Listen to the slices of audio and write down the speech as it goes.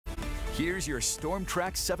Here's your Storm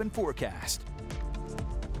Track 7 forecast.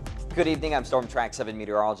 Good evening, I'm Storm Track 7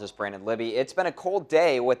 meteorologist Brandon Libby. It's been a cold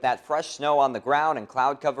day with that fresh snow on the ground and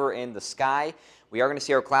cloud cover in the sky. We are going to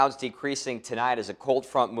see our clouds decreasing tonight as a cold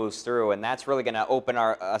front moves through, and that's really going to open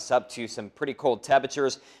us up to some pretty cold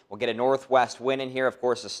temperatures. We'll get a northwest wind in here. Of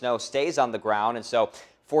course, the snow stays on the ground, and so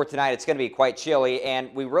for tonight, it's going to be quite chilly,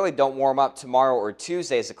 and we really don't warm up tomorrow or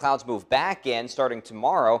Tuesday as the clouds move back in starting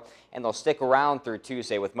tomorrow, and they'll stick around through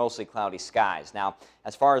Tuesday with mostly cloudy skies. Now,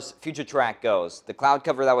 as far as future track goes, the cloud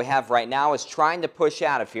cover that we have right now is trying to push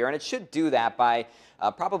out of here, and it should do that by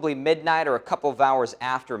probably midnight or a couple of hours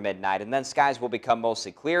after midnight, and then skies will become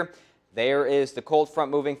mostly clear. There is the cold front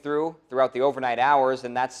moving throughout the overnight hours,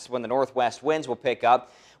 and that's when the northwest winds will pick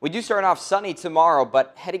up. We do start off sunny tomorrow,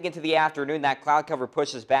 but heading into the afternoon, that cloud cover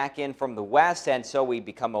pushes back in from the west, and so we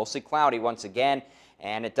become mostly cloudy once again.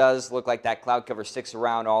 And it does look like that cloud cover sticks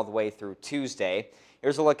around all the way through Tuesday.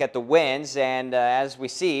 Here's a look at the winds, and as we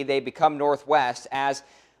see, they become northwest as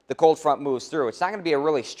the cold front moves through. It's not going to be a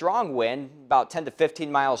really strong wind, about 10 to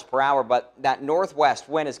 15 miles per hour, but that northwest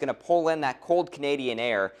wind is going to pull in that cold Canadian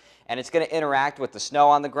air, and it's going to interact with the snow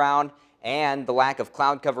on the ground and the lack of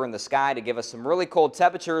cloud cover in the sky to give us some really cold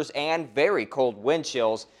temperatures and very cold wind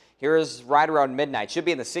chills. Here's right around midnight. Should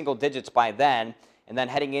be in the single digits by then. And then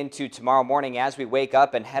heading into tomorrow morning as we wake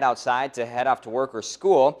up and head outside to head off to work or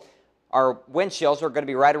school, our wind chills are going to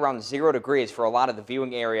be right around 0 degrees for a lot of the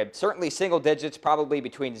viewing area. Certainly single digits, probably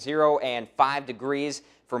between 0 and 5 degrees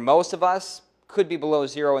for most of us. Could be below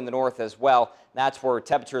 0 in the north as well. That's where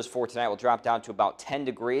temperatures for tonight will drop down to about 10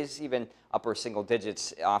 degrees, even upper single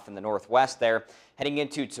digits off in the northwest there. Heading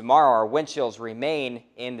into tomorrow, our wind chills remain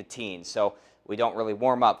in the teens, so we don't really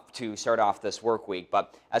warm up to start off this work week.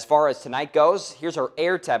 But as far as tonight goes, here's our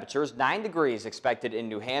air temperatures. 9 degrees expected in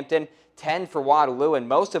New Hampton, 10 for Waterloo, and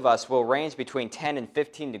most of us will range between 10 and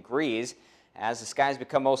 15 degrees as the skies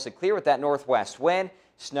become mostly clear with that northwest wind.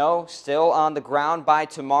 Snow still on the ground by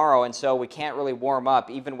tomorrow, and so we can't really warm up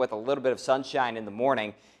even with a little bit of sunshine in the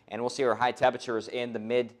morning. And we'll see our high temperatures in the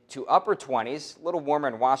mid to upper 20s, a little warmer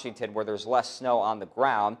in Washington where there's less snow on the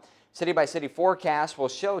ground. City-by-city forecast will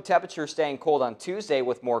show temperatures staying cold on Tuesday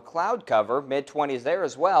with more cloud cover, mid-20s there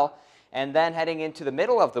as well. And then heading into the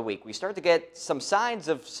middle of the week, we start to get some signs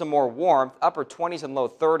of some more warmth, upper 20s and low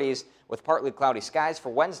 30s with partly cloudy skies for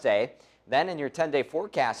Wednesday. Then in your 10-day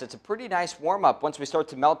forecast, it's a pretty nice warm-up once we start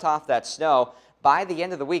to melt off that snow. By the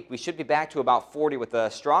end of the week, we should be back to about 40 with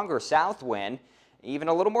a stronger south wind. Even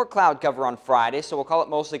a little more cloud cover on Friday, so we'll call it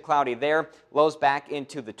mostly cloudy there. Lows back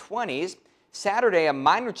into the 20s. Saturday, a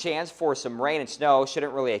minor chance for some rain and snow.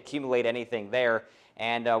 Shouldn't really accumulate anything there.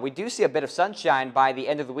 And we do see a bit of sunshine by the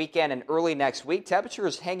end of the weekend and early next week.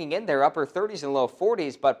 Temperatures hanging in there, upper 30s and low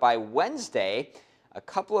 40s, but by Wednesday, a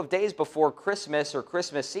couple of days before Christmas or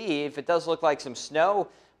Christmas Eve, it does look like some snow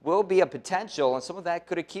will be a potential, and some of that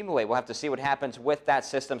could accumulate. We'll have to see what happens with that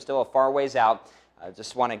system, still a far ways out. I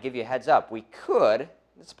just want to give you a heads up. We could,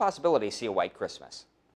 it's a possibility, see a white Christmas.